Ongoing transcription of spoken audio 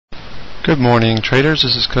Good morning, traders.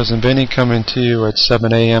 This is Cousin Vinny coming to you at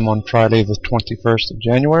 7 a.m. on Friday the 21st of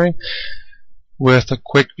January with a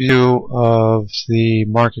quick view of the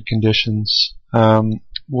market conditions.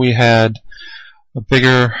 We had a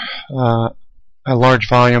large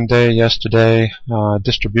volume day yesterday,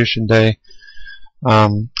 distribution day.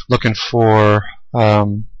 Looking for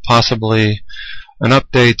possibly an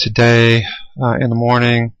update today in the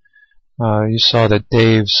morning. You saw that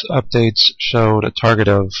Dave's updates showed a target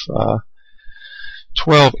of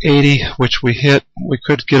 1280, which we hit. We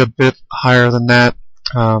could get a bit higher than that.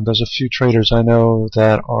 There's a few traders I know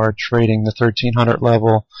that are trading the 1300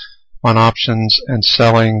 level on options and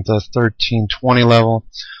selling the 1320 level,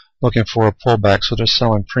 looking for a pullback, so they're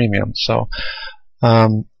selling premium. So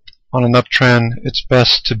on an uptrend, it's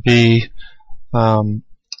best to be in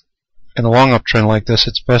a long uptrend like this,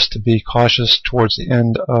 it's best to be cautious towards the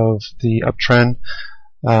end of the uptrend.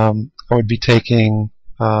 I would be taking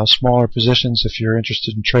smaller positions if you're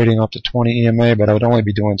interested in trading up to 20 EMA, but I would only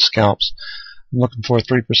be doing scalps. I'm looking for a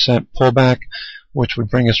 3% pullback, which would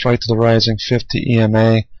bring us right to the rising 50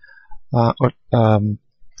 EMA or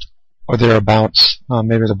thereabouts,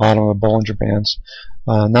 maybe the bottom of the Bollinger Bands.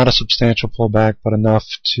 Not a substantial pullback, but enough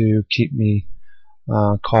to keep me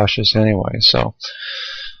cautious anyway. So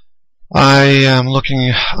I'm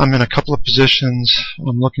in a couple of positions.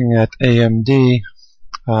 I'm looking at AMD.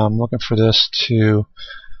 I'm looking for this to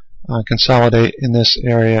consolidate in this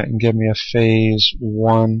area and give me a phase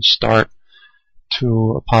 1 start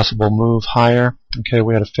to a possible move higher. Okay,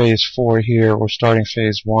 we had a phase 4 here. We're starting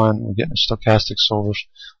phase 1. We're getting a stochastics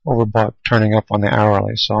overbought turning up on the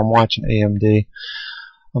hourly. So I'm watching AMD.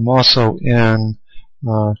 I'm also in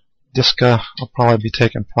Disca. I'll probably be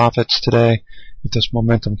taking profits today. If this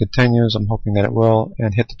momentum continues, I'm hoping that it will,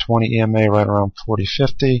 and hit the 20 EMA right around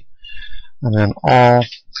 40.50. And then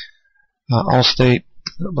Allstate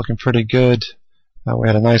looking pretty good. We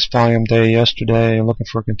had a nice volume day yesterday. I'm looking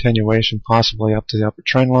for a continuation, possibly up to the upper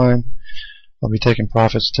trend line. I'll be taking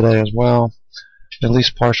profits today as well, at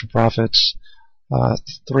least partial profits.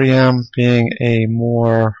 3M being a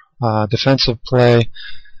more defensive play.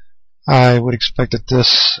 I would expect that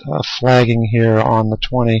this flagging here on the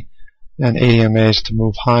 20 and 80 EMAs to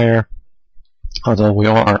move higher, although we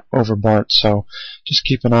are overbought, so just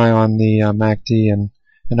keep an eye on the MACD and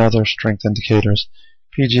other strength indicators.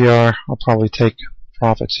 PGR, I'll probably take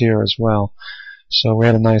profits here as well. So we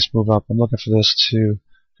had a nice move up. I'm looking for this to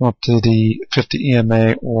come up to the 50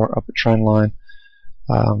 EMA or upper trend line.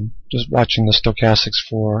 Just watching the stochastics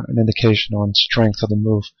for an indication on strength of the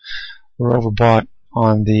move. We're overbought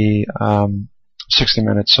on the 60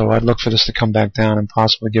 minutes, so I'd look for this to come back down and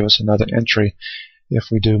possibly give us another entry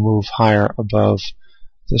if we do move higher above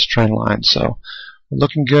this trend line. So we're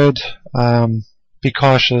looking good. Be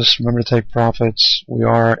cautious. Remember to take profits. We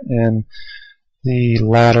are in the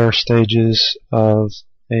latter stages of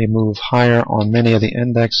a move higher on many of the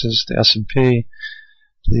indexes, the S&P,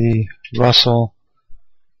 the Russell,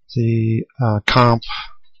 the comp.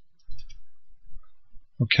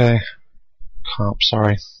 Okay, comp,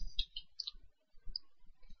 sorry.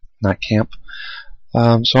 Not camp.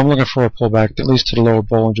 So I'm looking for a pullback, at least to the lower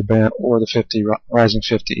Bollinger Band or the rising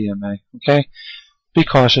 50 EMA. Okay? Be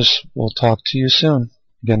cautious. We'll talk to you soon.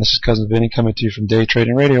 Again, this is Cousin Vinny coming to you from Day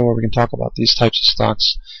Trading Radio, where we can talk about these types of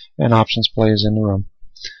stocks and options plays in the room.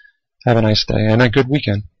 Have a nice day and a good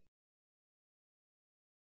weekend.